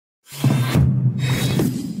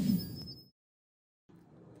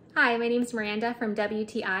Hi, my name is Miranda from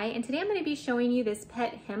WTI, and today I'm going to be showing you this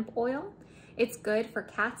pet hemp oil. It's good for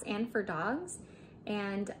cats and for dogs,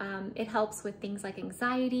 and it helps with things like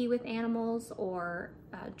anxiety with animals or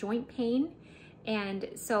joint pain. And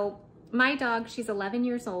so my dog, she's 11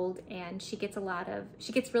 years old, and she gets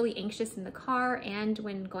really anxious in the car and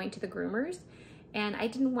when going to the groomers, and I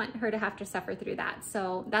didn't want her to have to suffer through that.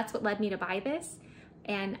 So that's what led me to buy this,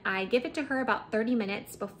 and I give it to her about 30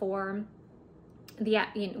 minutes before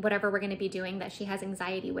whatever we're going to be doing that she has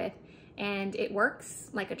anxiety with, and it works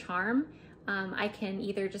like a charm. I can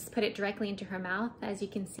either just put it directly into her mouth. As you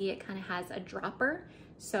can see, it kind of has a dropper,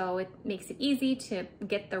 so it makes it easy to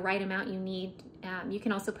get the right amount you need. You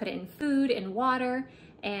can also put it in food and water,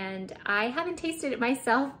 and I haven't tasted it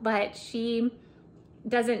myself, but she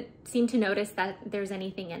doesn't seem to notice that there's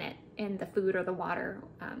anything in it, in the food or the water,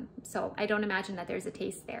 so I don't imagine that there's a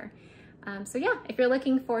taste there. So yeah, if you're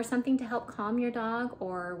looking for something to help calm your dog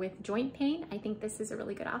or with joint pain, I think this is a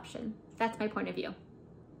really good option. That's my point of view.